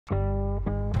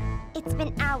It's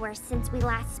been hours since we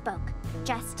last spoke.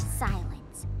 Just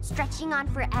silence, stretching on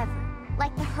forever,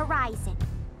 like the horizon.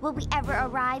 Will we ever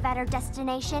arrive at our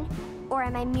destination, or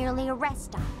am I merely a rest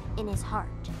stop in his heart?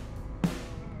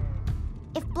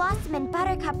 If Blossom and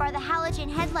Buttercup are the halogen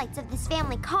headlights of this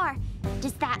family car,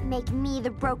 does that make me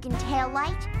the broken tail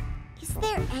light? Is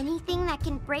there anything that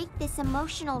can break this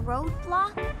emotional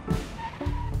roadblock?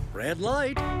 Red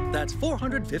light. That's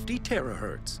 450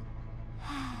 terahertz.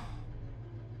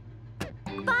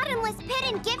 Bottomless pit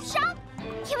and gift shop?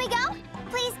 Can we go?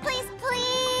 Please, please,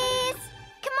 please!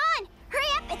 Come on!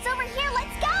 Hurry up! It's over here!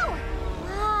 Let's go!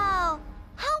 Wow!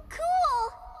 How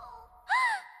cool!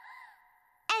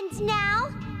 And now,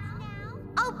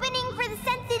 opening for the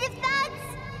sensitive thugs,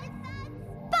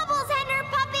 Bubbles and her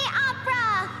puppy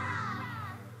opera!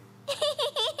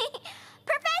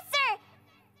 Professor!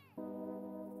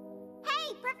 Hey,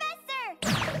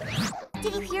 Professor!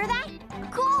 Did you hear that?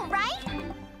 Cool, right?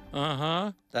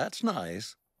 Uh-huh. That's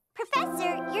nice.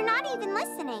 Professor, you're not even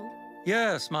listening.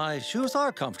 Yes, my shoes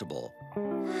are comfortable.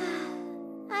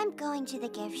 I'm going to the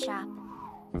gift shop.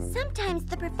 Sometimes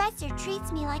the professor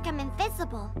treats me like I'm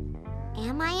invisible.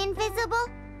 Am I invisible?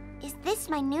 Is this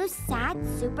my new sad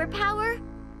superpower?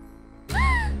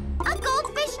 A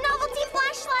goldfish novelty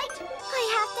flashlight! I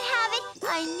have to have it.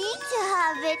 I need to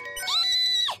have it.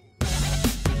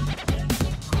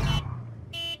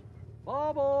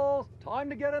 Bubbles, time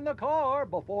to get in the car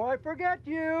before I forget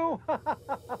you.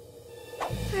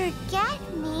 Forget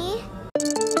me?